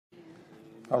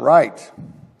All right.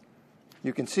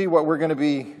 You can see what we're going to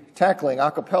be tackling. A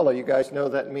cappella, you guys know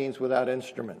that means without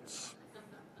instruments.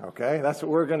 Okay, that's what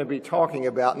we're going to be talking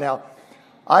about. Now,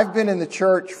 I've been in the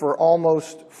church for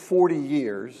almost 40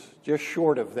 years, just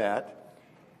short of that.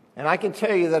 And I can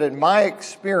tell you that in my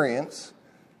experience,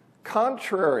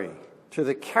 contrary to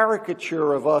the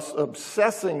caricature of us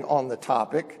obsessing on the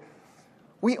topic,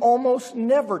 we almost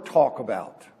never talk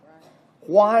about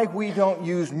why we don't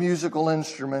use musical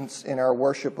instruments in our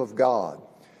worship of God.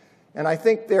 And I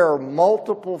think there are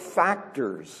multiple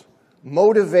factors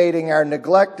motivating our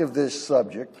neglect of this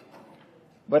subject,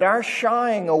 but our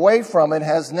shying away from it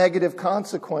has negative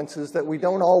consequences that we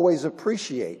don't always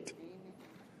appreciate.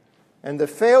 And the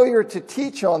failure to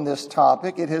teach on this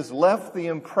topic, it has left the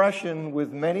impression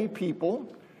with many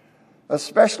people,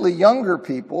 especially younger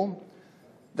people,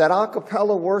 that a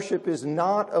cappella worship is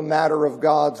not a matter of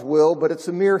God's will, but it's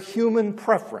a mere human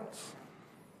preference,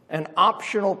 an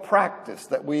optional practice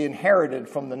that we inherited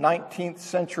from the 19th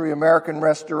century American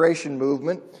Restoration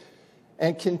movement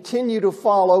and continue to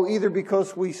follow either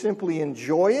because we simply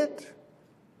enjoy it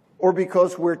or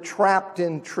because we're trapped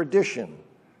in tradition.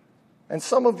 And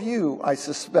some of you, I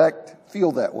suspect,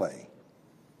 feel that way.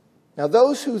 Now,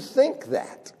 those who think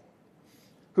that,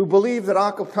 who believe that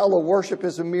a cappella worship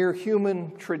is a mere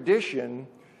human tradition,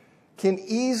 can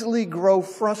easily grow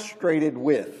frustrated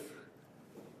with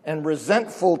and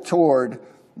resentful toward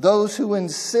those who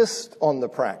insist on the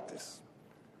practice.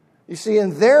 You see,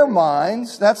 in their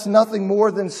minds, that's nothing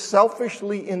more than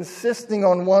selfishly insisting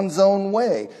on one's own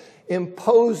way,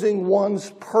 imposing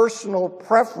one's personal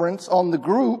preference on the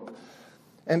group,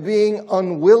 and being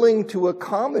unwilling to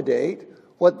accommodate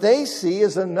what they see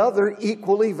as another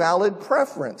equally valid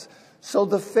preference. So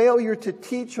the failure to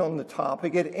teach on the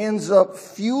topic, it ends up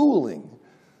fueling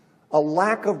a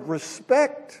lack of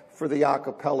respect for the a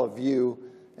cappella view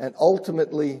and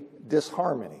ultimately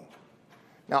disharmony.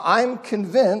 Now, I'm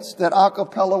convinced that a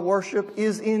cappella worship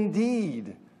is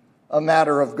indeed a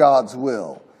matter of God's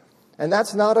will. And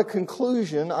that's not a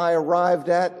conclusion I arrived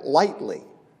at lightly.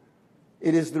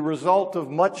 It is the result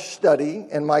of much study,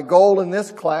 and my goal in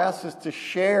this class is to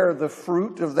share the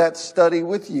fruit of that study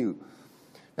with you.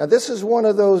 Now, this is one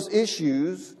of those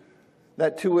issues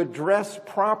that to address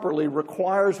properly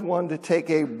requires one to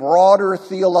take a broader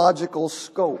theological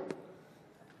scope.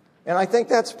 And I think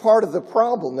that's part of the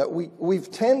problem, that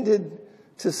we've tended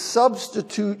to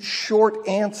substitute short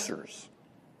answers,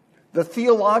 the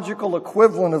theological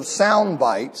equivalent of sound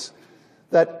bites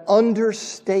that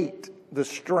understate the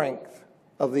strength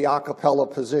of the a cappella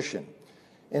position.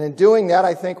 And in doing that,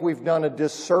 I think we've done a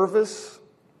disservice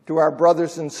to our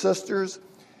brothers and sisters.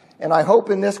 And I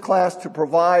hope in this class to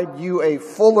provide you a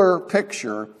fuller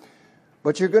picture,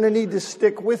 but you're going to need to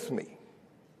stick with me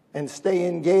and stay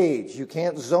engaged. You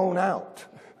can't zone out.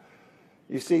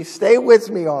 You see, stay with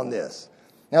me on this.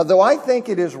 Now, though I think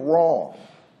it is wrong,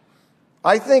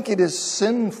 I think it is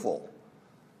sinful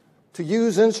to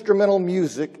use instrumental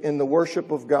music in the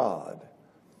worship of God,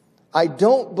 I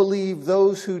don't believe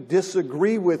those who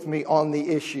disagree with me on the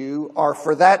issue are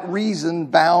for that reason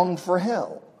bound for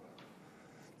hell.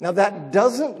 Now, that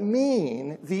doesn't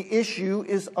mean the issue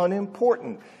is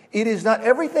unimportant. It is not,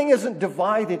 everything isn't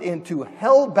divided into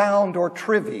hell-bound or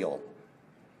trivial.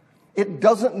 It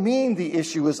doesn't mean the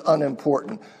issue is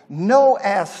unimportant. No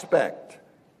aspect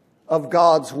of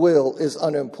God's will is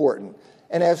unimportant.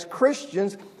 And as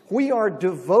Christians, we are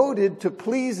devoted to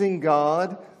pleasing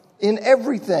God in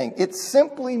everything. It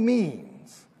simply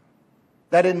means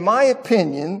that, in my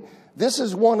opinion, this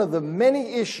is one of the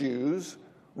many issues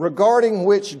regarding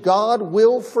which God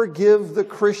will forgive the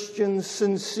Christian's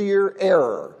sincere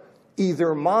error,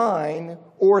 either mine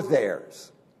or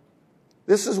theirs.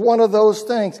 This is one of those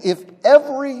things. If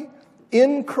every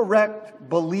incorrect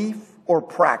belief or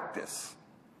practice,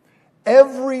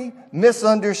 every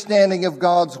misunderstanding of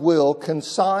God's will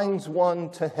consigns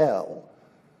one to hell,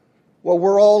 well,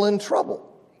 we're all in trouble.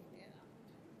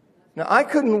 Now, I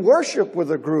couldn't worship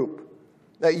with a group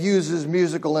that uses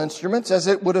musical instruments, as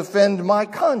it would offend my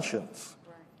conscience.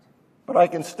 But I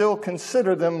can still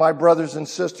consider them my brothers and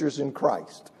sisters in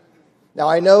Christ. Now,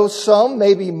 I know some,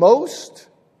 maybe most,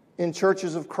 in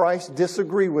churches of Christ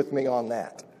disagree with me on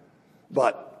that.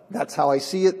 But that's how I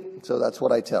see it, so that's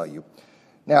what I tell you.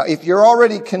 Now, if you're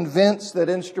already convinced that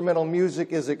instrumental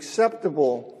music is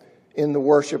acceptable in the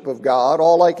worship of God,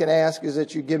 all I can ask is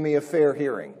that you give me a fair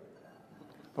hearing.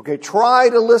 Okay, try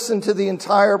to listen to the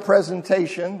entire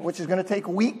presentation, which is going to take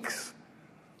weeks.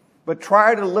 But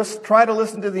try to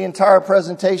listen to the entire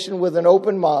presentation with an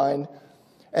open mind,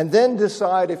 and then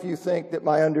decide if you think that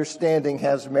my understanding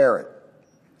has merit.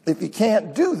 If you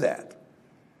can't do that,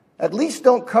 at least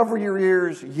don't cover your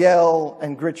ears, yell,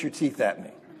 and grit your teeth at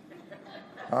me.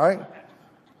 All right?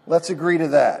 Let's agree to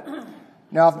that.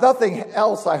 Now, if nothing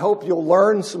else, I hope you'll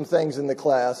learn some things in the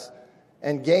class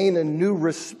and gain a new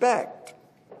respect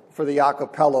for the a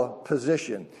cappella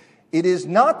position. It is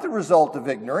not the result of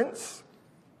ignorance,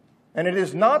 and it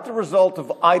is not the result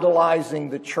of idolizing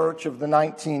the church of the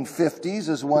 1950s,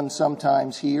 as one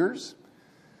sometimes hears.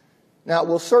 Now, it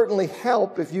will certainly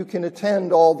help if you can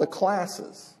attend all the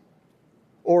classes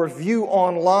or view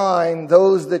online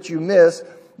those that you miss,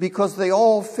 because they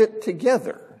all fit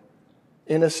together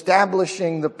in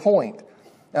establishing the point.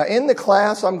 Now, in the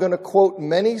class, I'm going to quote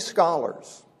many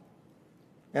scholars,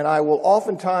 and I will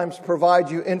oftentimes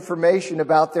provide you information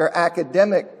about their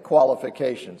academic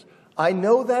qualifications. I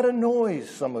know that annoys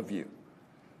some of you,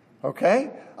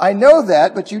 okay? I know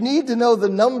that, but you need to know the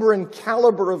number and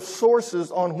caliber of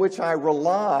sources on which I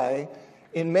rely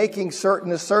in making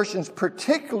certain assertions,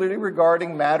 particularly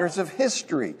regarding matters of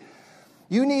history.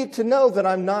 You need to know that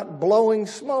I'm not blowing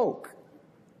smoke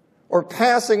or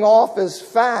passing off as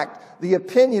fact the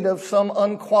opinion of some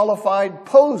unqualified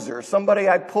poser, somebody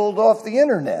I pulled off the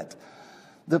internet.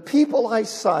 The people I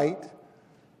cite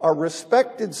are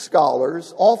respected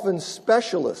scholars, often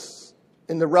specialists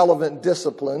in the relevant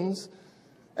disciplines,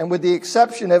 and with the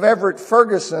exception of Everett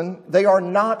Ferguson, they are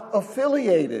not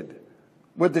affiliated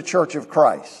with the Church of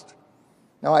Christ.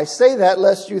 Now, I say that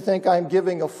lest you think I'm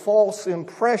giving a false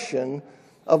impression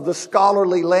of the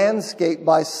scholarly landscape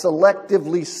by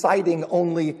selectively citing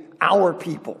only our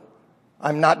people.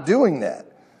 I'm not doing that.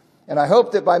 And I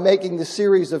hope that by making the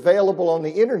series available on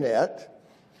the internet,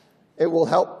 it will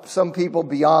help some people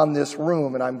beyond this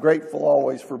room. And I'm grateful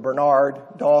always for Bernard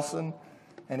Dawson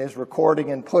and his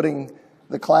recording and putting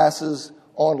the classes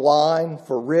online,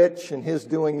 for Rich and his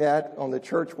doing that on the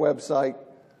church website.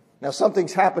 Now,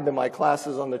 something's happened to my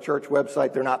classes on the church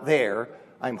website. They're not there.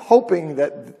 I'm hoping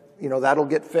that that'll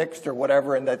get fixed or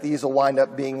whatever, and that these will wind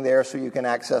up being there so you can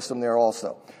access them there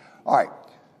also. All right.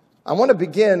 I want to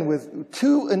begin with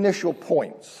two initial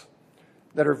points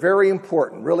that are very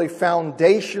important, really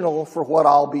foundational for what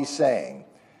I'll be saying.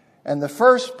 And the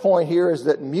first point here is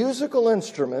that musical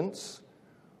instruments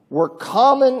were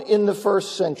common in the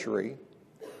first century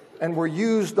and were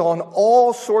used on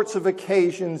all sorts of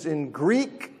occasions in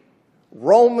Greek,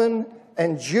 Roman,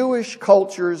 and Jewish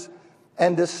cultures,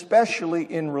 and especially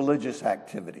in religious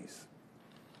activities.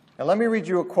 Now, let me read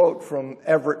you a quote from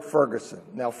Everett Ferguson.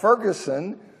 Now,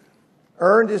 Ferguson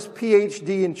earned his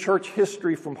PhD in church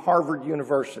history from Harvard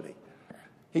University.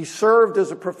 He served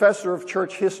as a professor of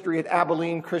church history at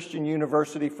Abilene Christian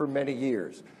University for many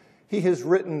years. He has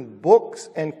written books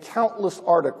and countless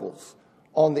articles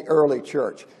on the early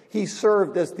church. He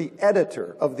served as the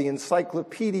editor of the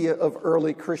Encyclopedia of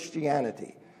Early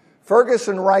Christianity.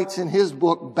 Ferguson writes in his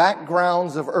book,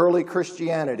 Backgrounds of Early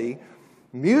Christianity,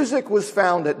 music was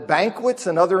found at banquets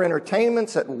and other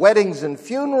entertainments, at weddings and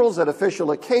funerals, at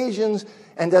official occasions,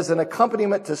 and as an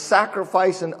accompaniment to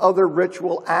sacrifice and other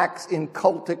ritual acts in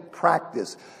cultic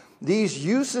practice. These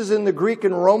uses in the Greek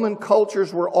and Roman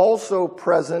cultures were also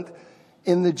present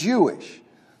in the Jewish.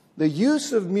 The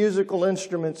use of musical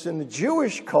instruments in the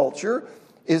Jewish culture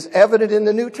is evident in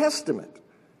the New Testament.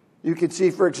 You can see,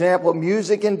 for example,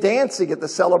 music and dancing at the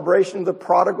celebration of the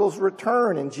prodigal's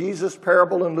return in Jesus'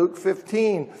 parable in Luke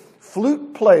 15.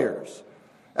 Flute players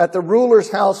at the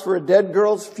ruler's house for a dead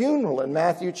girl's funeral in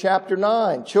Matthew chapter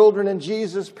 9. Children in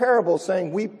Jesus' parable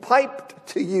saying, "We piped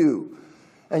to you,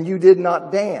 and you did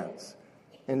not dance,"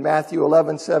 in Matthew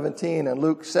 11:17 and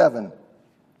Luke 7,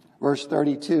 verse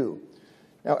 32.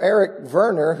 Now, Eric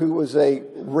Werner, who was a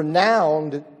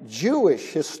renowned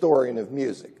Jewish historian of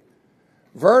music,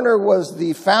 Werner was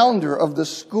the founder of the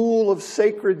School of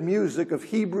Sacred Music of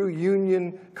Hebrew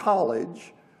Union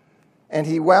College, and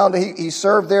he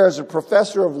served there as a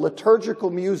professor of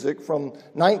liturgical music from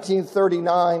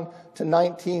 1939 to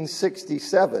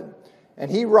 1967. And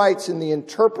he writes in the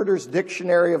Interpreter's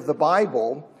Dictionary of the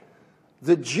Bible,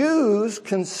 the Jews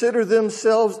consider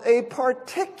themselves a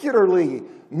particularly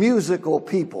musical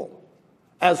people,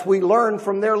 as we learn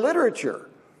from their literature.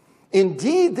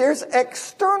 Indeed, there's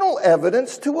external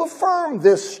evidence to affirm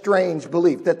this strange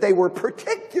belief, that they were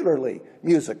particularly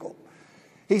musical.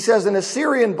 He says an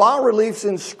Assyrian bas-relief's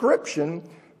inscription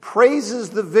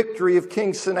praises the victory of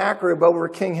King Sennacherib over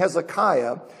King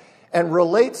Hezekiah and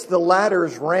relates the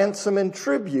latter's ransom and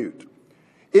tribute.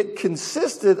 It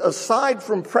consisted, aside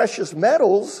from precious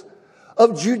metals,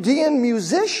 of Judean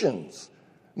musicians,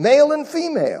 male and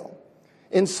female.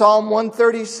 In Psalm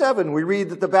 137, we read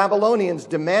that the Babylonians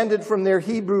demanded from their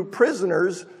Hebrew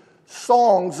prisoners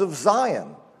songs of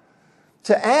Zion.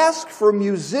 To ask for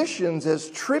musicians as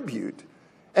tribute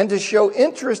and to show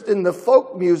interest in the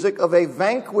folk music of a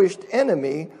vanquished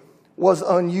enemy was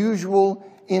unusual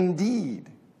indeed.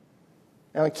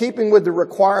 Now, in keeping with the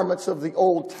requirements of the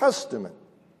Old Testament,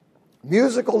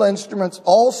 musical instruments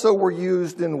also were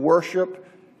used in worship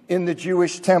in the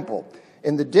Jewish temple.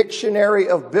 In the Dictionary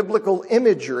of Biblical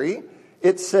Imagery,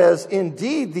 it says,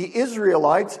 indeed, the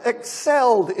Israelites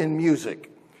excelled in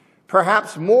music,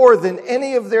 perhaps more than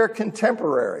any of their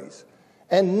contemporaries,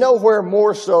 and nowhere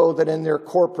more so than in their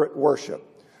corporate worship.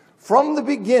 From the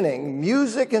beginning,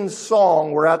 music and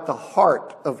song were at the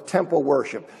heart of temple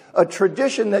worship, a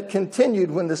tradition that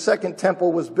continued when the Second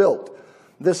Temple was built.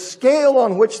 The scale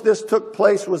on which this took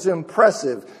place was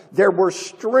impressive. There were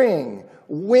string,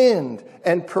 wind,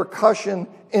 and percussion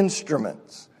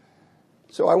instruments.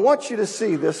 So I want you to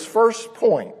see this first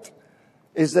point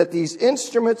is that these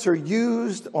instruments are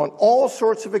used on all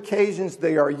sorts of occasions.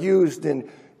 They are used in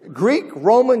Greek,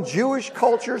 Roman, Jewish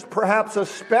cultures, perhaps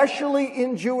especially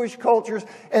in Jewish cultures,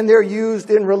 and they're used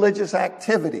in religious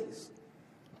activities.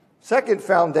 Second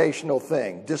foundational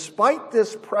thing, despite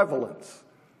this prevalence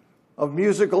of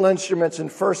musical instruments in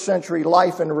first century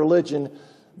life and religion,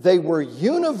 they were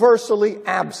universally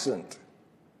absent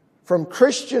from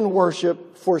Christian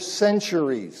worship for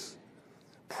centuries,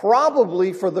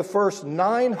 probably for the first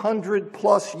 900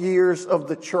 plus years of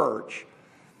the church.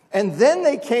 And then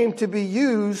they came to be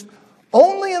used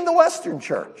only in the Western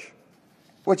Church,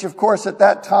 which of course at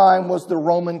that time was the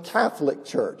Roman Catholic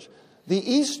Church. The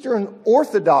Eastern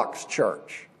Orthodox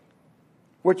Church,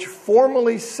 which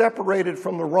formally separated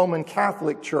from the Roman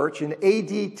Catholic Church in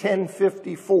AD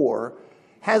 1054,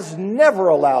 has never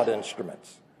allowed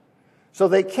instruments. So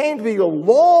they came to be a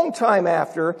long time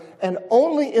after, and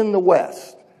only in the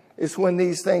West is when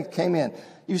these things came in.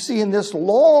 You see, in this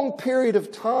long period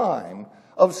of time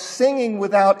of singing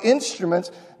without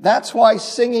instruments, that's why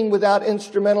singing without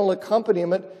instrumental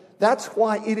accompaniment, that's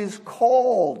why it is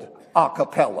called a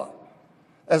cappella.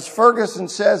 As Ferguson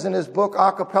says in his book,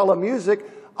 A Cappella Music,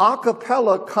 a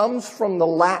cappella comes from the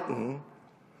Latin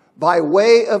by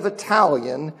way of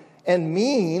Italian and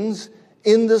means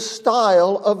in the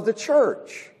style of the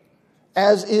church,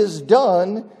 as is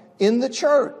done in the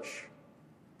church.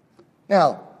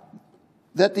 Now,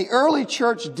 that the early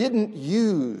church didn't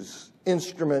use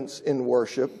instruments in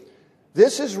worship,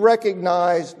 this is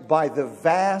recognized by the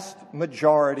vast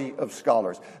majority of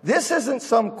scholars. This isn't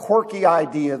some quirky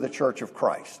idea of the Church of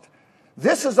Christ.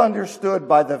 This is understood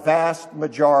by the vast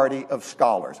majority of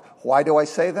scholars. Why do I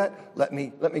say that? Let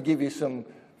me give you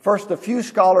a few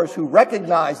scholars who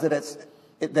recognize that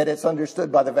it's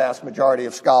understood by the vast majority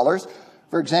of scholars.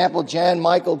 For example, Jan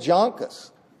Michael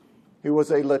Jonkus, who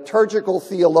was a liturgical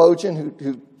theologian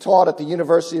who taught at the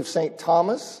University of St.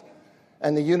 Thomas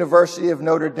and the University of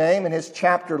Notre Dame. In his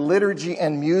chapter, Liturgy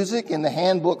and Music, in the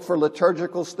Handbook for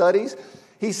Liturgical Studies,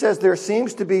 he says there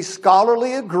seems to be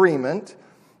scholarly agreement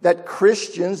that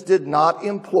Christians did not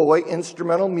employ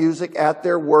instrumental music at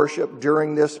their worship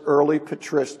during this early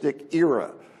patristic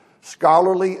era.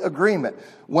 Scholarly agreement.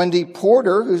 Wendy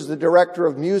Porter, who's the director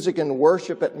of music and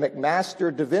worship at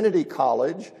McMaster Divinity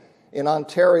College in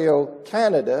Ontario,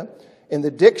 Canada, in the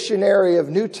Dictionary of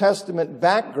New Testament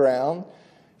Background,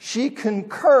 she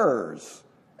concurs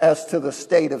as to the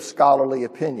state of scholarly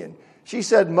opinion. She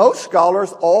said most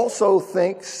scholars also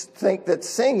think that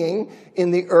singing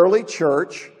in the early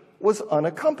church was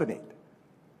unaccompanied.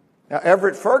 Now,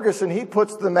 Everett Ferguson, he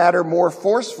puts the matter more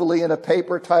forcefully in a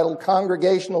paper titled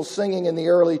Congregational Singing in the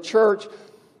Early Church.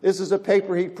 This is a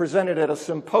paper he presented at a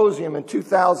symposium in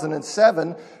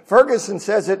 2007. Ferguson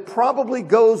says it probably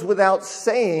goes without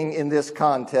saying in this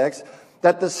context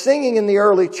that the singing in the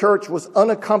early church was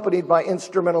unaccompanied by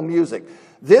instrumental music.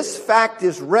 This fact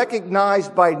is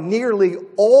recognized by nearly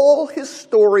all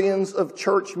historians of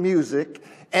church music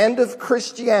and of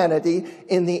Christianity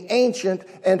in the ancient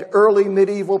and early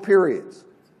medieval periods.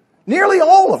 Nearly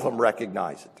all of them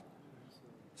recognize it.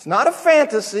 It's not a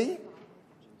fantasy.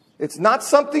 It's not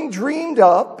something dreamed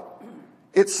up.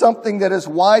 It's something that is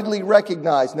widely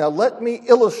recognized. Now, let me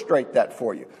illustrate that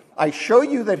for you. I show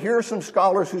you that here are some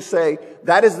scholars who say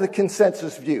that is the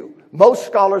consensus view. Most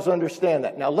scholars understand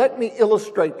that. Now, let me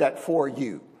illustrate that for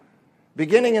you.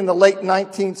 Beginning in the late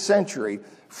 19th century,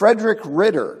 Frederick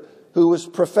Ritter, who was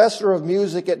professor of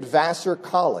music at Vassar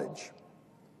College,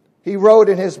 he wrote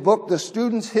in his book, The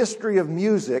Student's History of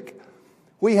Music,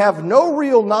 "We have no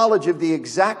real knowledge of the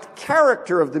exact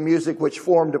character of the music which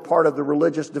formed a part of the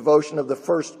religious devotion of the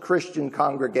first Christian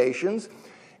congregations.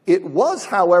 It was,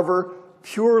 however,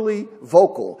 purely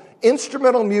vocal.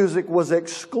 Instrumental music was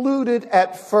excluded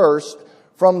at first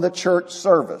from the church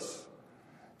service.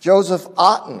 Joseph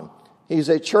Otten, he's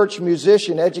a church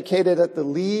musician educated at the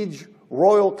Liege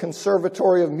Royal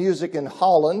Conservatory of Music in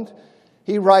Holland.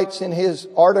 He writes in his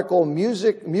article,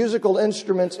 Musical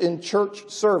Instruments in Church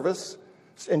Services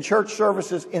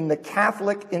in the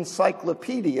Catholic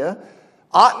Encyclopedia.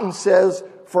 Otten says,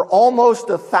 for almost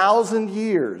 1,000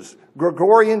 years,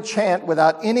 Gregorian chant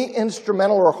without any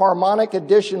instrumental or harmonic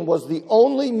addition was the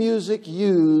only music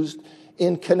used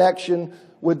in connection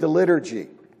with the liturgy.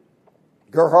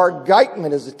 Gerhard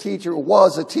Geitman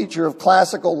was a teacher of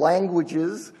classical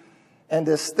languages and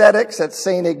aesthetics at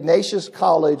St. Ignatius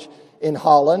College in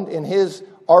Holland. In his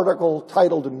article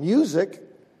titled Music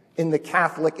in the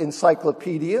Catholic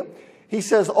Encyclopedia, he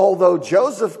says, although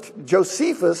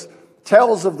Josephus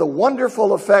tells of the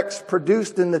wonderful effects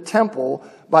produced in the temple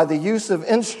by the use of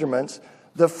instruments,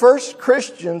 the first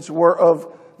Christians were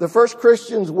of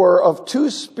too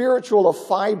spiritual a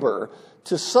fiber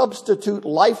to substitute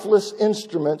lifeless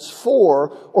instruments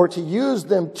for or to use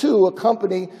them to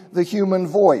accompany the human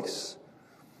voice.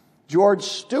 George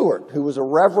Stewart, who was a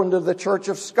reverend of the Church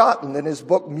of Scotland, in his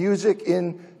book Music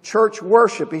in Church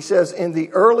Worship, he says, in the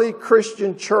early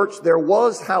Christian church there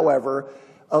was, however,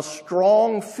 a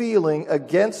strong feeling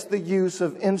against the use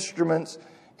of instruments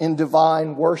in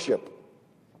divine worship.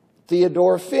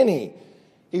 Theodore Finney,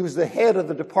 he was the head of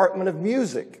the Department of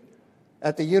Music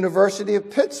at the University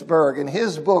of Pittsburgh. In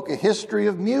his book, A History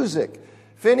of Music,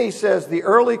 Finney says the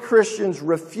early Christians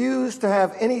refused to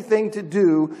have anything to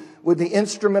do with the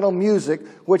instrumental music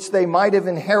which they might have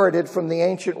inherited from the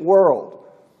ancient world.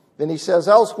 Then he says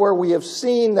elsewhere, we have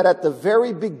seen that at the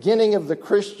very beginning of the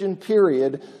Christian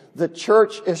period, the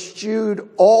church eschewed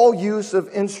all use of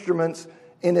instruments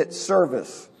in its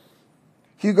service.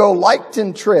 Hugo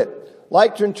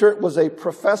Leichtentritt was a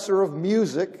professor of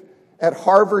music at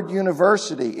Harvard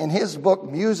University. In his book,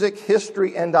 Music,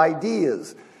 History, and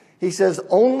Ideas, he says,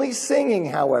 only singing,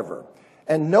 however,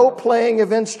 and no playing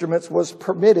of instruments was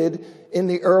permitted in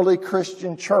the early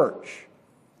Christian church.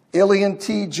 Ilian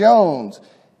T. Jones,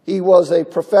 he was a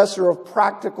professor of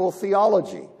practical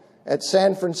theology at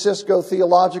San Francisco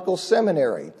Theological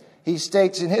Seminary. He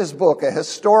states in his book, A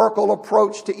Historical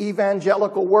Approach to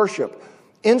Evangelical Worship,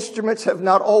 instruments have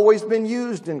not always been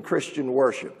used in Christian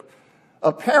worship.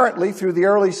 Apparently, through the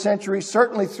early centuries,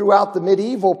 certainly throughout the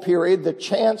medieval period, the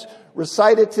chants,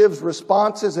 recitatives,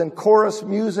 responses, and chorus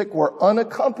music were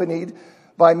unaccompanied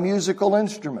by musical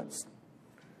instruments.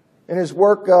 In his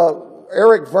work,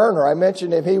 Erich Werner, I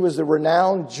mentioned him, he was a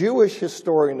renowned Jewish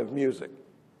historian of music.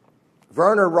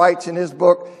 Werner writes in his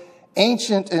book,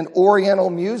 Ancient and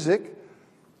Oriental Music,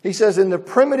 he says, in the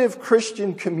primitive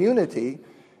Christian community,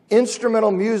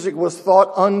 instrumental music was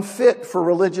thought unfit for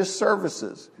religious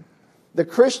services. The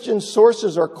Christian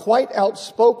sources are quite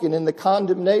outspoken in the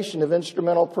condemnation of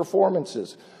instrumental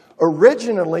performances.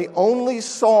 Originally, only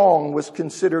song was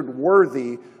considered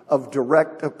worthy of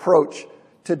direct approach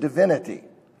to divinity.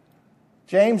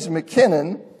 James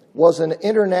McKinnon was an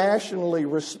internationally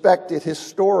respected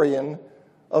historian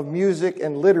of music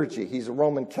and liturgy. He's a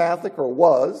Roman Catholic, or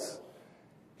was.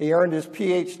 He earned his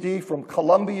PhD from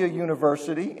Columbia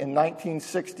University in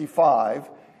 1965.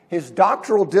 His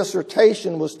doctoral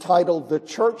dissertation was titled The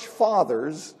Church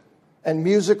Fathers and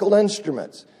Musical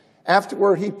Instruments.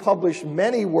 Afterward, he published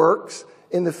many works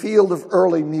in the field of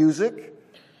early music,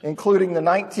 including the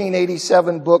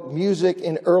 1987 book Music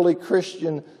in Early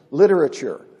Christian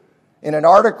Literature. In an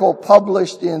article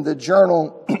published in the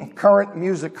journal Current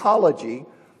Musicology,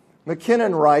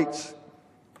 McKinnon writes,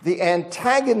 the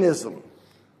antagonism,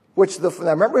 now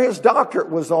remember his doctorate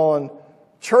was on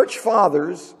church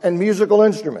fathers and musical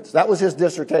instruments. That was his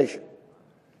dissertation.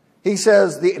 He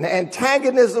says, the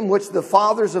antagonism which the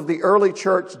fathers of the early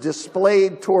church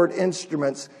displayed toward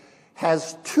instruments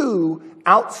has two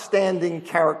outstanding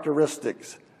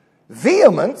characteristics.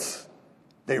 Vehemence,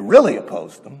 they really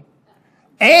opposed them,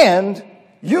 and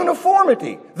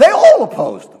uniformity, they all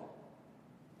opposed them.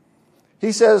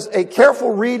 He says, a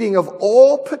careful reading of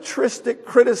all patristic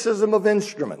criticism of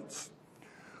instruments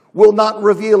will not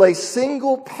reveal a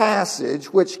single passage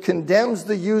which condemns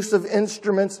the use of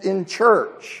instruments in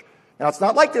church. Now, it's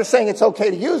not like they're saying it's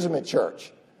okay to use them in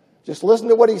church. Just listen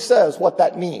to what he says, what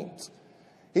that means.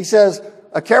 He says,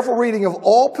 a careful reading of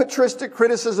all patristic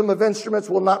criticism of instruments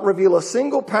will not reveal a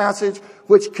single passage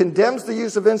which condemns the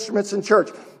use of instruments in church.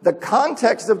 The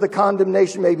context of the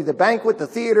condemnation may be the banquet, the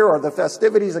theater, or the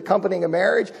festivities accompanying a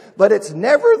marriage, but it's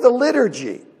never the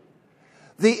liturgy.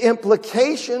 The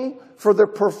implication for the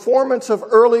performance of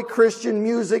early Christian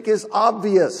music is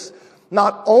obvious.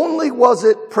 Not only was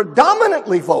it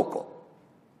predominantly vocal,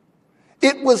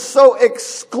 it was so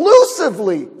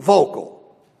exclusively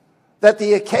vocal that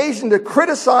the occasion to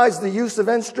criticize the use of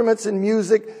instruments in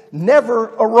music never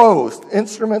arose.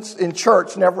 Instruments in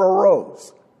church never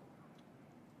arose.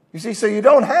 You see, so you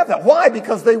don't have that. Why?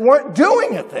 Because they weren't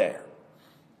doing it there.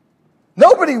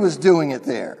 Nobody was doing it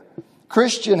there.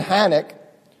 Christian Hanneck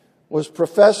was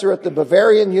professor at the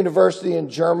Bavarian University in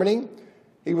Germany.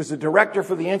 He was the director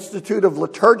for the Institute of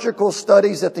Liturgical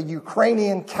Studies at the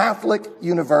Ukrainian Catholic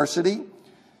University.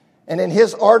 And in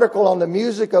his article on the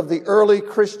music of the early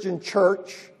Christian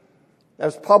church,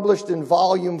 as published in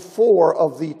volume 4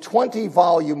 of the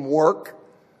 20-volume work,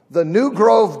 The New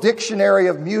Grove Dictionary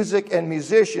of Music and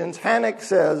Musicians, Hanneck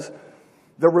says,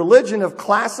 the religion of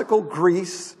classical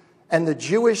Greece and the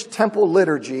Jewish temple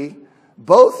liturgy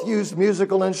both used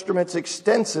musical instruments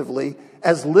extensively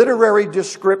as literary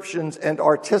descriptions and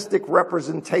artistic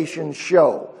representations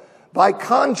show. By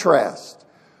contrast,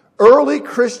 early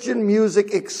Christian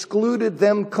music excluded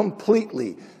them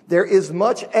completely. There is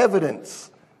much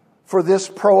evidence for this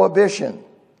prohibition.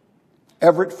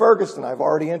 Everett Ferguson, I've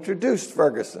already introduced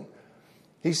Ferguson.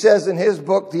 He says in his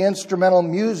book, The Instrumental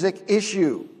Music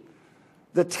Issue,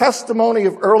 the testimony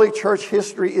of early church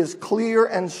history is clear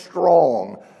and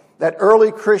strong that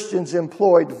early Christians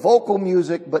employed vocal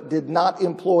music but did not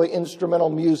employ instrumental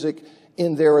music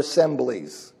in their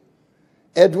assemblies.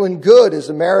 Edwin Good is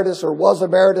was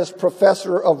emeritus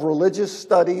professor of religious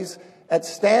studies at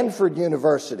Stanford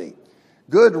University.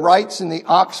 Good writes in the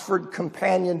Oxford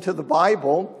Companion to the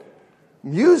Bible,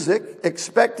 music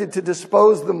expected to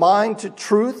dispose the mind to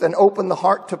truth and open the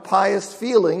heart to pious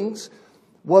feelings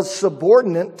was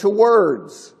subordinate to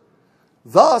words.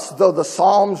 Thus, though the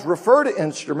Psalms refer to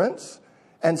instruments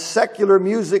and secular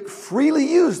music freely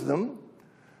used them,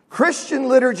 Christian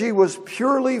liturgy was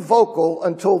purely vocal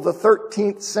until the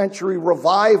 13th century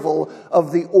revival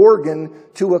of the organ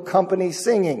to accompany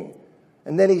singing.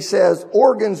 And then he says,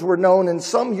 organs were known in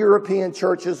some European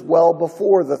churches well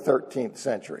before the 13th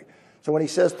century. So when he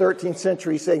says 13th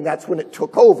century, he's saying that's when it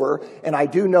took over. And I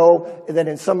do know that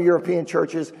in some European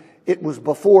churches, it was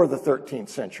before the 13th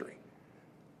century.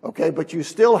 Okay, but you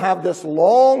still have this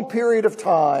long period of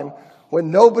time when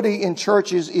nobody in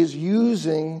churches is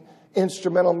using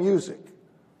instrumental music.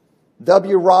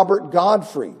 W. Robert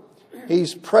Godfrey,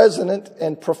 he's president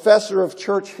and professor of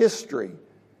church history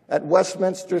at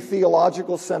Westminster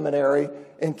Theological Seminary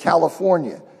in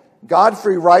California.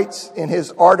 Godfrey writes in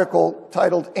his article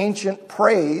titled Ancient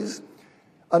Praise,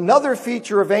 another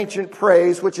feature of ancient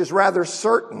praise, which is rather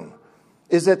certain,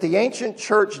 is that the ancient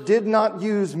church did not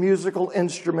use musical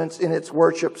instruments in its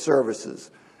worship services.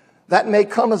 That may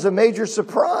come as a major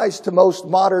surprise to most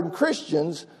modern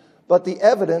Christians, but the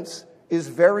evidence is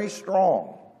very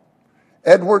strong.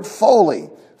 Edward Foley.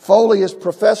 Foley is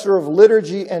professor of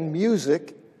liturgy and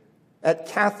music at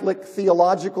Catholic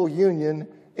Theological Union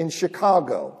in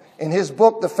Chicago. In his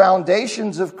book, The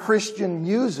Foundations of Christian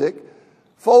Music,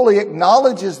 Foley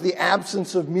acknowledges the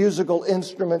absence of musical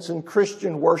instruments in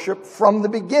Christian worship from the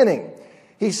beginning.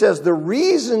 He says the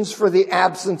reasons for the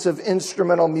absence of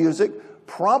instrumental music,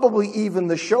 probably even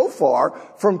the shofar,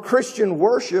 from Christian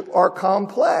worship are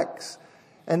complex.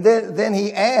 And then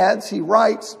he adds, he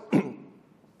writes,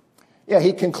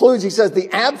 he concludes, he says,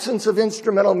 the absence of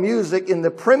instrumental music in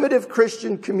the primitive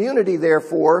Christian community,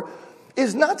 therefore,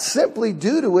 is not simply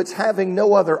due to its having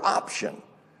no other option.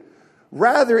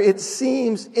 Rather, it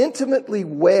seems intimately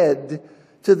wed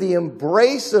to the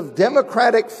embrace of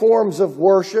democratic forms of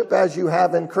worship, as you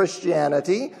have in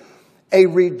Christianity, a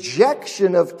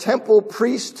rejection of temple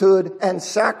priesthood and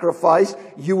sacrifice.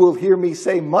 You will hear me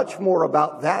say much more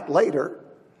about that later.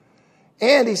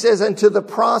 And he says, and to the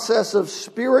process of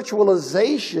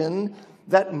spiritualization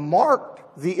that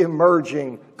marked the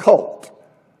emerging cult,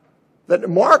 that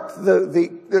marked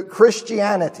the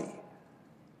Christianity.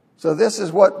 So this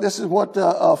is what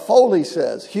Foley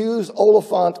says. Hughes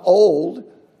Oliphant Old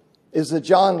is the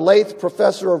John Lath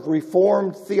Professor of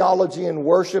Reformed Theology and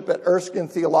Worship at Erskine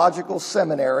Theological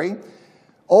Seminary.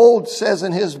 Old says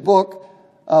in his book,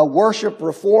 Worship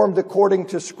Reformed According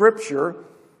to Scripture,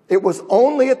 it was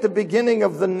only at the beginning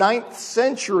of the 9th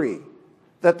century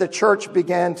that the church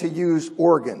began to use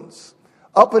organs.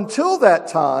 Up until that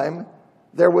time,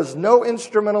 there was no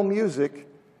instrumental music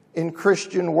in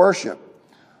Christian worship.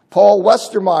 Paul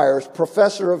Westermeyer's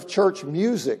professor of church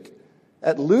music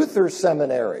at Luther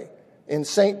Seminary in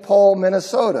St. Paul,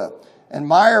 Minnesota. And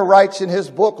Meyer writes in his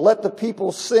book, Let the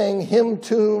People Sing, Hymn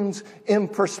Tunes in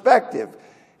Perspective.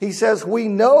 He says, we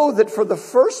know that for the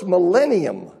first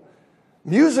millennium,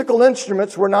 musical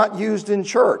instruments were not used in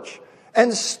church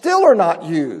and still are not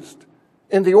used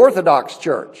in the Orthodox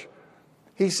Church.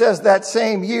 He says that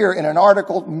same year in an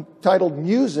article titled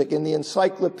Music in the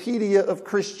Encyclopedia of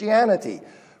Christianity,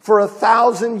 for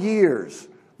 1,000 years,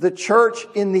 the church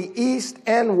in the East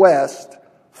and West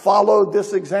followed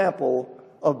this example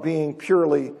of being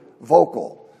purely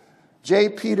vocal. J.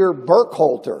 Peter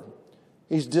Burkhalter,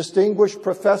 he's distinguished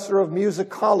professor of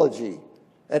musicology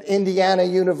at Indiana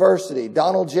University.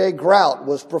 Donald J. Grout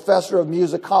was professor of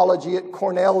musicology at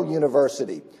Cornell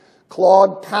University.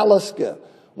 Claude Palaska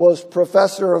was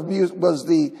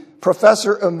the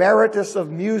professor emeritus of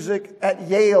music at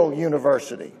Yale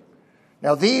University.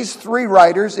 Now, these three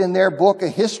writers, in their book, A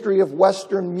History of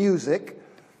Western Music,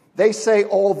 they say,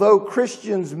 although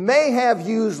Christians may have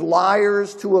used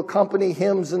lyres to accompany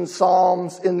hymns and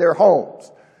psalms in their homes.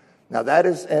 Now, that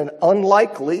is an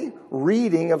unlikely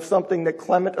reading of something that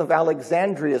Clement of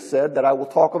Alexandria said that I will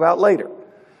talk about later.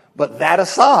 But that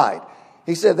aside,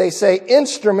 he said, they say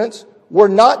instruments were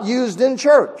not used in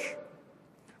church.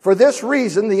 For this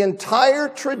reason, the entire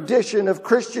tradition of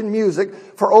Christian music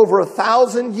for over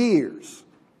 1,000 years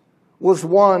was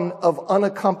one of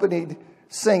unaccompanied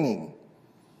singing.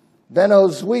 Benno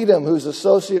Zwedum, who's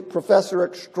Associate Professor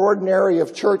Extraordinary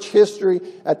of Church History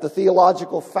at the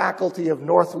Theological Faculty of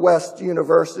Northwest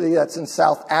University, that's in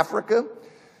South Africa.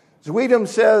 Zwedum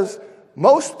says,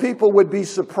 most people would be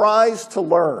surprised to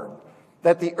learn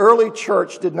that the early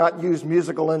church did not use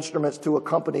musical instruments to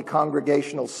accompany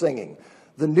congregational singing.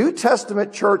 The New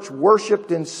Testament church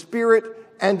worshiped in spirit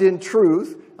and in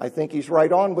truth. I think he's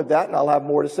right on with that, and I'll have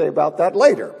more to say about that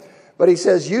later. But he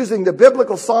says, using the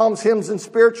biblical psalms, hymns, and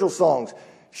spiritual songs,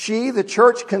 the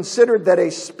church, considered that a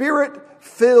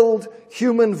spirit-filled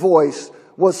human voice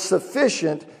was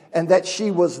sufficient and that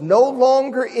she was no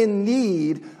longer in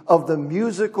need of the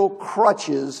musical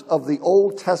crutches of the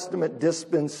Old Testament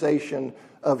dispensation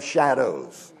of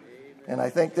shadows. And I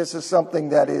think this is something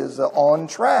that is on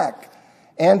track.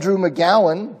 Andrew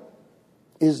McGowan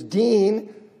is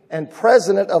dean and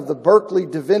president of the Berkeley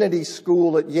Divinity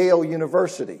School at Yale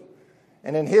University.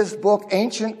 And in his book,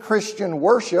 Ancient Christian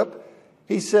Worship,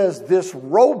 he says this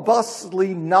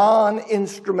robustly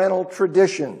non-instrumental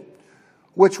tradition,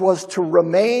 which was to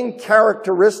remain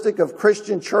characteristic of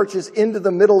Christian churches into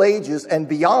the Middle Ages and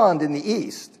beyond in the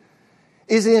East,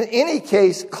 is in any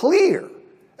case clear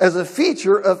as a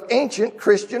feature of ancient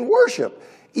Christian worship,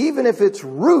 even if its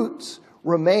roots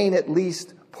remain at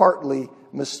least partly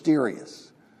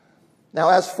mysterious. Now,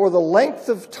 as for the length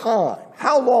of time,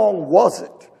 how long was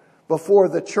it before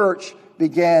the church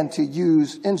began to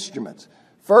use instruments?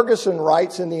 Ferguson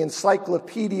writes in the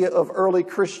Encyclopedia of Early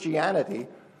Christianity,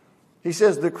 he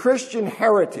says, the Christian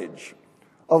heritage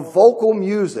of vocal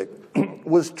music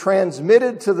was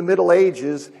transmitted to the Middle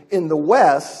Ages in the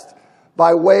West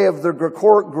by way of the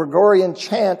Gregorian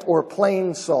chant or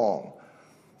plain song.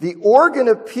 The organ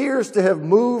appears to have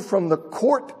moved from the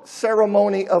court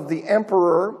ceremony of the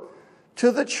emperor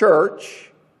to the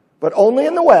church, but only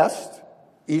in the West.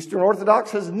 Eastern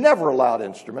Orthodox has never allowed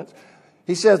instruments.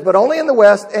 He says, but only in the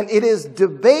West, and it is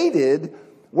debated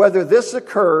whether this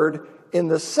occurred in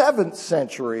the 7th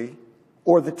century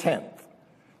or the 10th.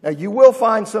 Now, you will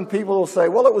find some people who will say,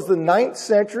 well, it was the 9th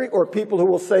century, or people who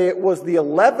will say it was the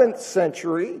 11th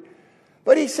century.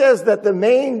 But he says that the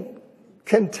main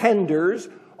contenders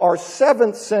are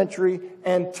 7th century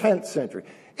and 10th century.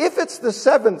 If it's the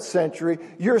 7th century,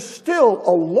 you're still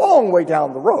a long way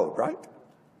down the road, right?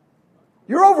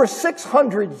 You're over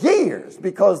 600 years,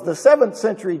 because the 7th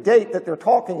century date that they're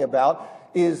talking about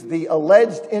is the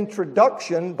alleged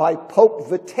introduction by Pope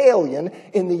Vitalian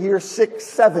in the year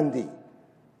 670.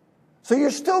 So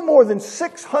you're still more than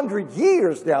 600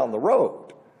 years down the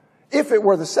road, if it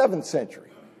were the 7th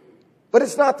century. But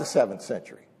it's not the 7th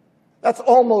century. That's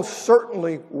almost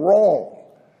certainly wrong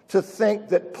to think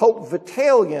that Pope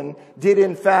Vitalian did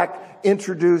in fact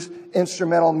introduce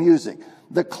instrumental music.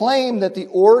 The claim that the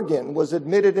organ was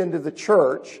admitted into the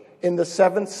church in the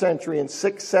 7th century in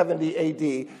 670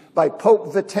 AD by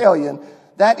Pope Vitalian,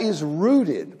 that is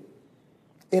rooted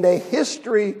in a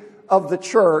history of the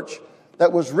church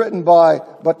that was written by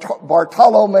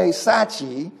Bartolome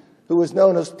Sacchi, who was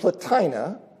known as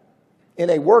Platina,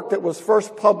 in a work that was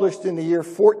first published in the year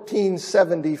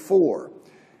 1474.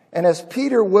 And as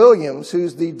Peter Williams,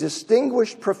 who's the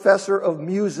distinguished professor of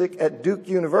music at Duke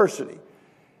University,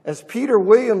 as Peter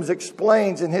Williams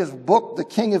explains in his book, The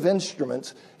King of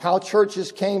Instruments, how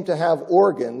churches came to have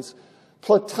organs,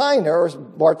 Platina, or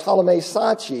Bartolome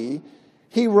Sacchi,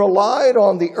 he relied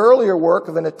on the earlier work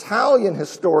of an Italian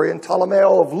historian,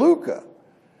 Tolomeo of Lucca.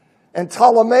 And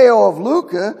Tolomeo of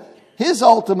Lucca, his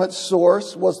ultimate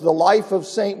source was the life of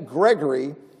St.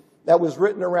 Gregory that was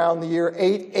written around the year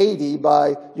 880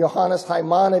 by Johannes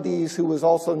Maimonides, who was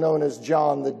also known as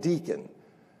John the Deacon.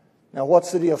 Now,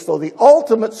 what's the deal? So the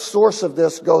ultimate source of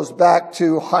this goes back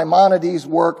to Maimonides'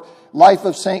 work, Life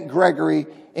of St. Gregory,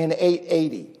 in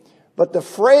 880. But the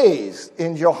phrase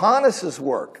in Johannes'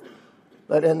 work,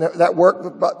 that work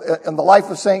in the Life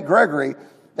of St. Gregory,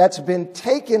 that's been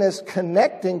taken as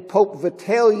connecting Pope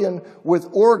Vitalian with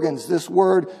organs, this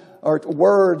word, or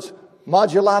words,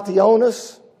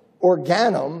 modulationis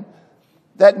organum,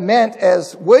 that meant,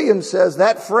 as William says,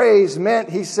 that phrase meant,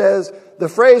 he says, the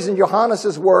phrase in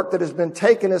Johannes' work that has been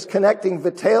taken as connecting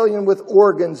Vitalian with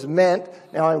organs meant,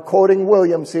 now I'm quoting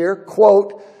Williams here,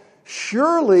 quote,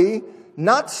 surely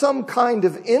not some kind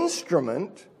of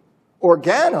instrument,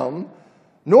 organum,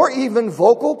 nor even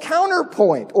vocal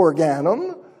counterpoint,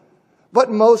 organum, but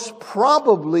most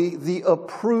probably the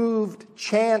approved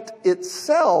chant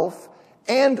itself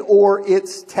and or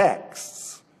its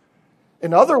texts.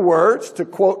 In other words, to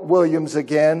quote Williams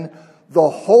again, the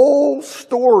whole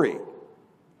story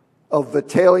of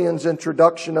Vitalian's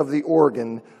introduction of the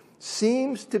organ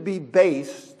seems to be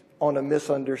based on a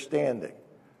misunderstanding.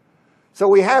 So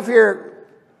we have here,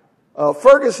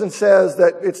 Ferguson says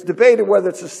that it's debated whether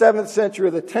it's the 7th century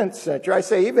or the 10th century. I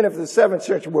say even if it's the 7th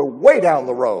century, we're way down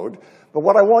the road. But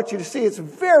what I want you to see, it's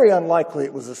very unlikely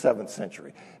it was the 7th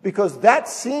century, because that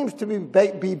seems to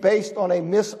be based on a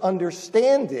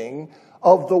misunderstanding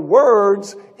of the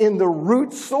words in the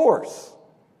root source.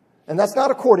 And that's not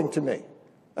according to me.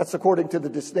 That's according to the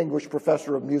distinguished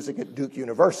professor of music at Duke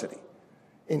University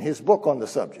in his book on the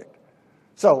subject.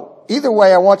 So either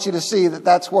way, I want you to see that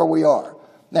that's where we are.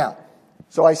 Now,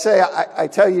 so I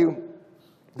tell you,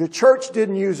 the church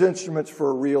didn't use instruments for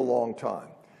a real long time.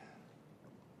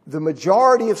 The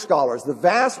majority of scholars, the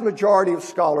vast majority of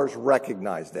scholars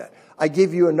recognize that. I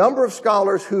give you a number of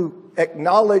scholars who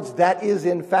acknowledge that is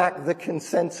in fact the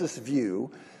consensus view.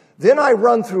 Then I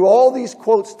run through all these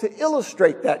quotes to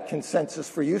illustrate that consensus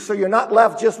for you, so you're not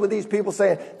left just with these people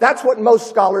saying, that's what most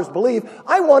scholars believe.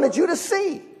 I wanted you to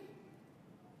see.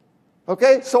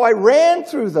 Okay, so I ran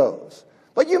through those.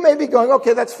 But you may be going,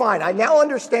 okay, that's fine. I now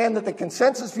understand that the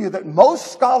consensus view that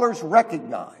most scholars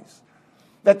recognize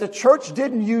that the church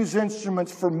didn't use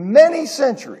instruments for many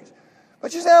centuries.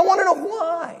 But you say, I want to know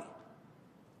why.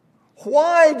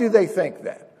 Why do they think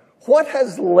that? What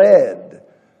has led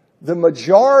the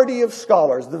majority of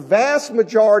scholars, the vast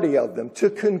majority of them,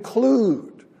 to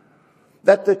conclude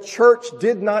that the church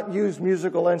did not use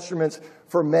musical instruments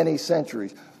for many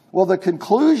centuries? Well, the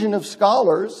conclusion of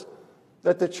scholars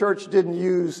that the church didn't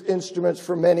use instruments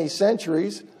for many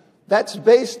centuries, that's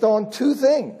based on two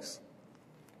things.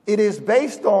 It is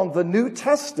based on the New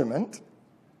Testament,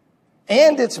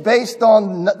 and it's based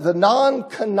on the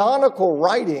non-canonical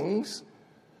writings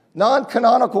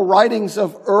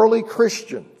of early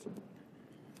Christians,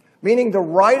 meaning the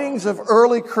writings of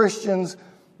early Christians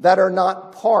that are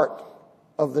not part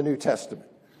of the New Testament.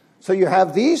 So you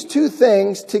have these two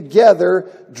things together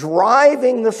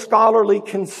driving the scholarly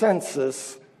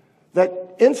consensus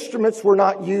that instruments were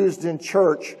not used in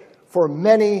church for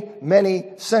many,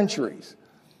 many centuries.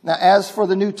 Now, as for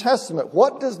the New Testament,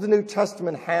 what does the New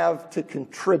Testament have to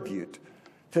contribute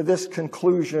to this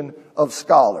conclusion of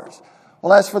scholars?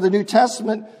 Well, as for the New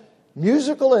Testament,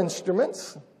 musical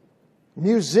instruments,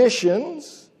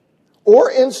 musicians,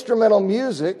 or instrumental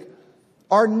music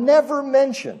are never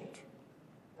mentioned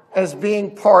as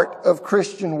being part of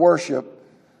Christian worship,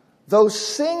 though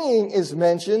singing is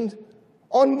mentioned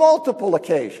on multiple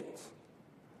occasions.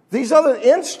 These other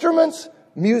instruments,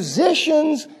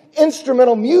 musicians,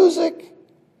 instrumental music,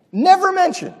 never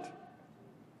mentioned.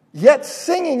 Yet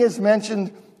singing is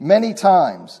mentioned many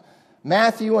times.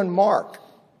 Matthew and Mark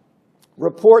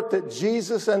report that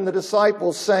Jesus and the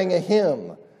disciples sang a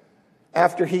hymn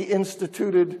after he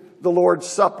instituted the Lord's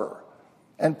Supper.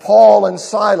 And Paul and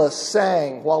Silas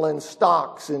sang while in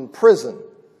stocks in prison.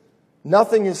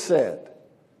 Nothing is said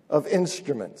of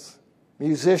instruments,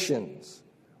 musicians,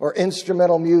 or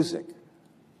instrumental music.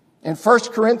 In 1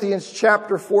 Corinthians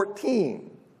chapter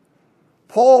 14,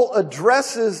 Paul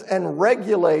addresses and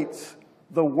regulates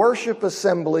the worship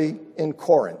assembly in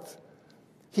Corinth.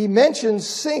 He mentions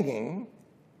singing,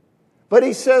 but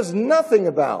he says nothing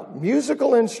about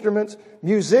musical instruments,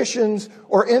 musicians,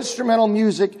 or instrumental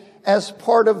music as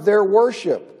part of their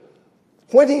worship.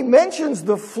 When he mentions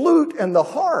the flute and the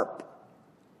harp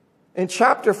in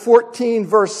chapter 14,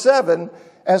 verse 7,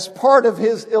 as part of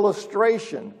his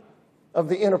illustration of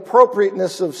the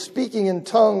inappropriateness of speaking in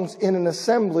tongues in an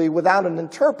assembly without an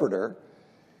interpreter,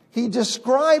 he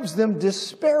describes them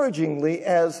disparagingly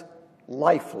as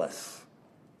lifeless.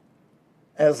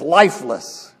 As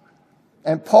lifeless.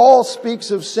 And Paul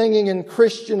speaks of singing in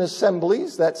Christian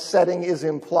assemblies. That setting is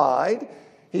implied.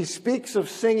 He speaks of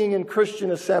singing in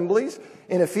Christian assemblies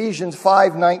in Ephesians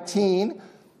 5:19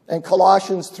 and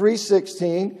Colossians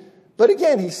 3:16. But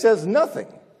again, he says nothing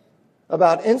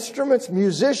about instruments,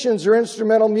 musicians, or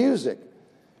instrumental music.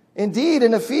 Indeed,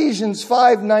 in Ephesians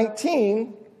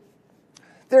 5:19,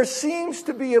 there seems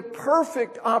to be a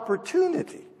perfect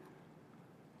opportunity.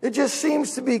 It just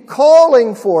seems to be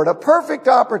calling for it, a perfect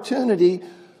opportunity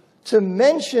to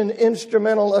mention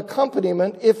instrumental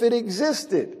accompaniment if it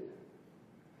existed.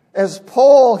 As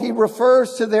Paul, he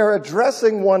refers to their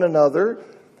addressing one another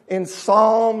in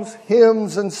psalms,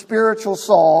 hymns, and spiritual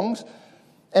songs.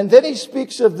 And then he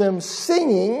speaks of them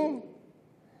singing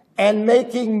and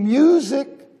making music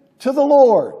to the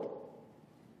Lord.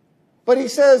 But he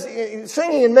says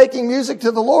singing and making music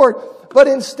to the Lord. But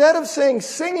instead of saying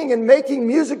singing and making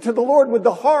music to the Lord with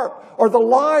the harp or the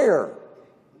lyre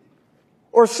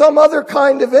or some other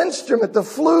kind of instrument, the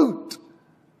flute,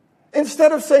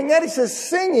 instead of saying that, he says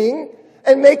singing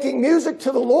and making music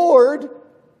to the Lord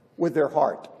with their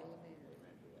heart.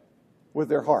 With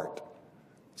their heart.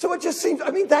 So it just seems,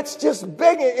 that's just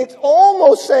begging. It's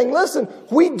almost saying, listen,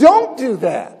 we don't do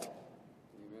that.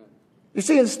 You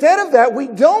see, instead of that, we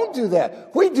don't do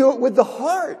that. We do it with the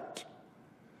heart.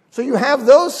 So you have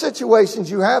those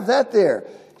situations. You have that there.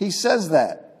 He says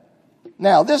that.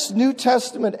 Now, this New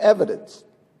Testament evidence,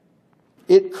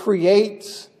 it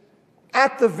creates,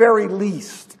 at the very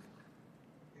least,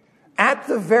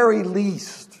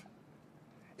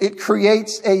 it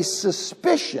creates a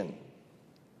suspicion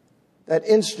that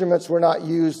instruments were not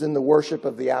used in the worship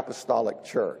of the apostolic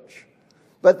church.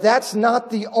 But that's not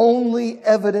the only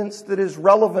evidence that is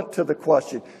relevant to the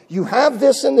question. You have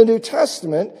this in the New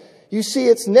Testament. You see,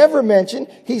 it's never mentioned.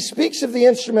 He speaks of the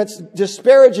instruments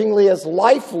disparagingly as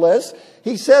lifeless.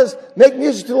 He says, make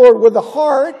music to the Lord with the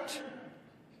heart.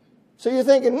 So you're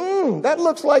thinking, that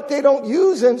looks like they don't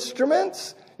use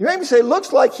instruments. You maybe say,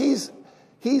 looks like he's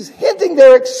hinting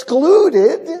they're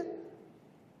excluded.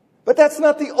 But that's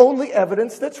not the only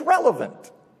evidence that's relevant.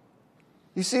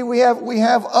 You see, we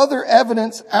have other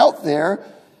evidence out there.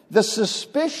 The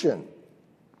suspicion,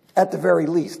 at the very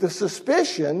least, the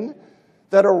suspicion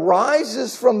that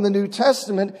arises from the New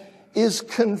Testament is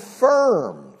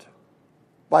confirmed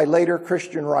by later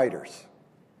Christian writers.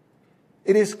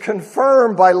 It is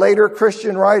confirmed by later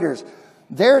Christian writers.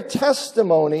 Their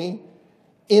testimony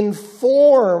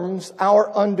informs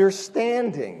our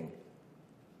understanding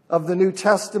of the New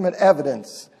Testament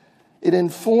evidence. It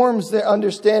informs their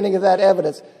understanding of that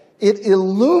evidence. It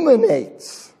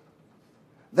illuminates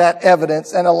that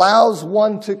evidence and allows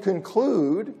one to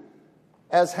conclude,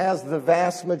 as has the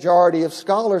vast majority of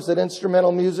scholars, that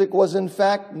instrumental music was in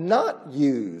fact not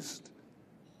used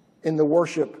in the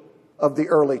worship of the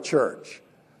early church.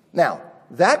 Now,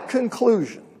 that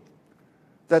conclusion,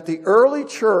 that the early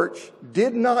church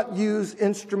did not use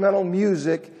instrumental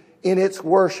music in its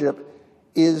worship,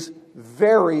 is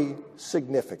very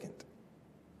significant.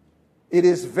 It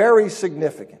is very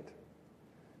significant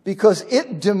because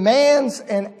it demands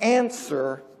an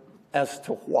answer as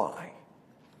to why.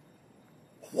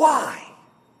 Why?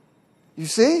 You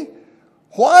see?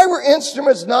 Why were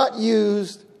instruments not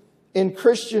used in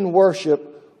Christian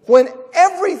worship when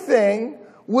everything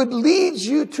would lead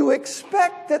you to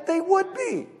expect that they would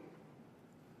be?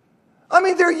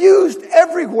 They're used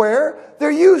everywhere.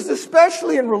 They're used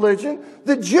especially in religion.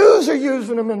 The Jews are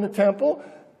using them in the temple.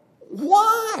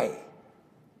 Why?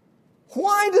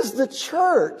 Why does the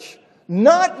church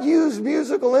not use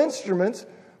musical instruments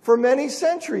for many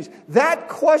centuries? That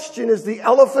question is the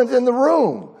elephant in the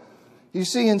room. You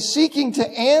see, in seeking to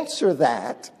answer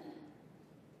that,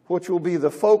 which will be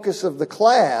the focus of the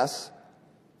class,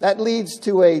 that leads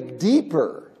to a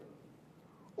deeper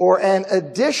or an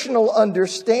additional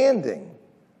understanding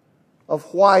of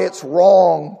why it's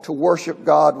wrong to worship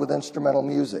God with instrumental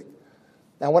music.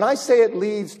 Now, when I say it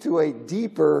leads to a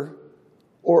deeper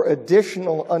or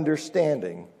additional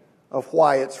understanding of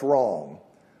why it's wrong,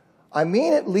 I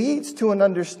mean it leads to an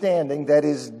understanding that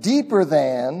is deeper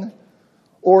than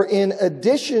or in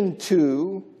addition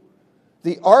to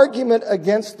the argument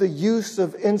against the use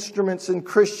of instruments in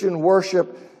Christian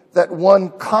worship that one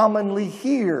commonly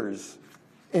hears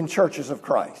in churches of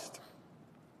Christ.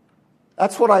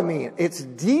 That's what I mean. It's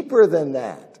deeper than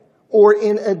that, or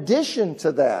in addition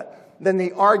to that, than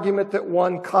the argument that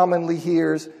one commonly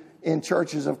hears in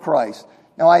churches of Christ.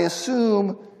 Now, I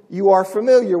assume you are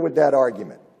familiar with that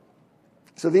argument.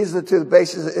 So these are the two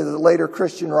bases of the later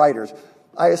Christian writers.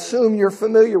 I assume you're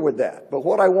familiar with that. But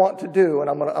what I want to do, and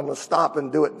I'm going to stop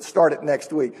and do it and start it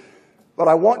next week. but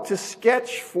I want to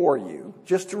sketch for you,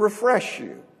 just to refresh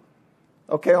you,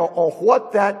 okay, on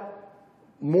what that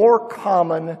more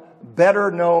common,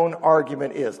 better known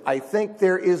argument is. I think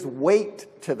there is weight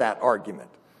to that argument.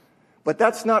 But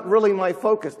that's not really my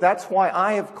focus. That's why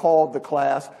I have called the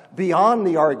class Beyond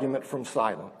the Argument from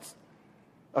Silence,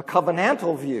 a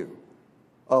covenantal view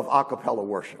of a cappella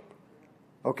worship.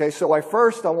 Okay, so I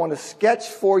want to sketch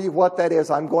for you what that is.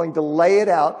 I'm going to lay it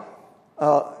out.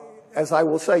 As I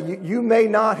will say, you may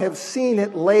not have seen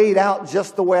it laid out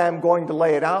just the way I'm going to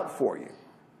lay it out for you.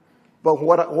 But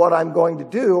what I'm going to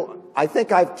do, I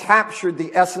think I've captured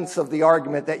the essence of the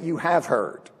argument that you have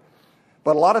heard.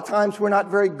 But a lot of times we're not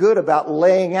very good about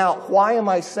laying out, why am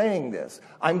I saying this?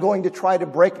 I'm going to try to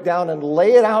break down and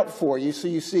lay it out for you so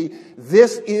you see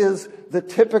this is the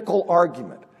typical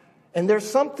argument. And there's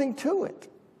something to it.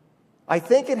 I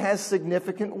think it has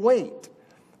significant weight.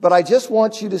 But I just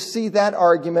want you to see that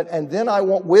argument, and then I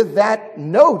want, with that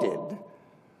noted,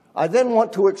 I then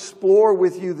want to explore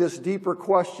with you this deeper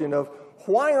question of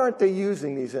why aren't they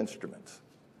using these instruments?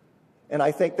 And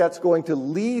I think that's going to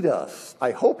lead us,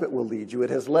 I hope it will lead you, it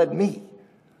has led me,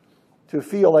 to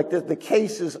feel like the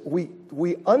case is,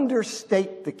 we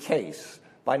understate the case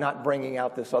by not bringing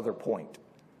out this other point.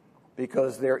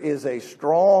 Because there is a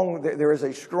strong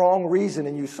reason,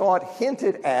 and you saw it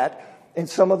hinted at in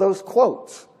some of those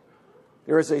quotes.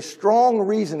 There is a strong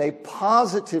reason, a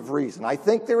positive reason. I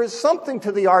think there is something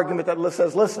to the argument that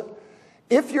says, listen,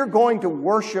 if you're going to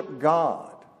worship God,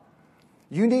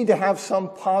 you need to have some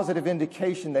positive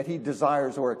indication that he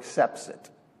desires or accepts it.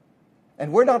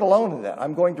 And we're not alone in that.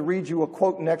 I'm going to read you a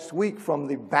quote next week from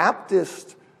the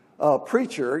Baptist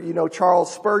preacher, you know,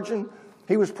 Charles Spurgeon.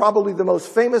 He was probably the most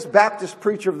famous Baptist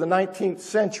preacher of the 19th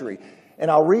century.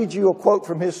 And I'll read you a quote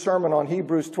from his sermon on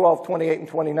Hebrews 12, 28 and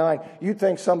 29. You'd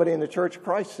think somebody in the Church of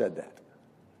Christ said that.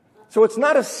 So it's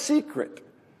not a secret,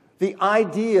 the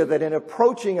idea that in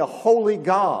approaching a holy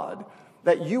God,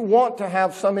 that you want to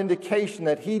have some indication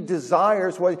that he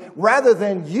desires, rather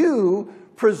than you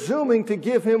presuming to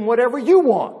give him whatever you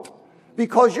want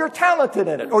because you're talented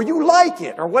in it or you like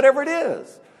it or whatever it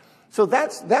is. So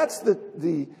that's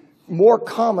the more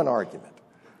common argument.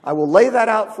 I will lay that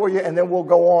out for you, and then we'll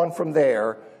go on from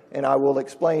there, and I will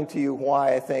explain to you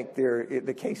why I think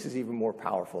the case is even more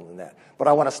powerful than that. But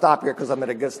I want to stop here because I'm at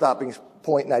a good stopping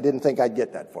point, and I didn't think I'd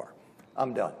get that far.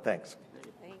 I'm done. Thanks.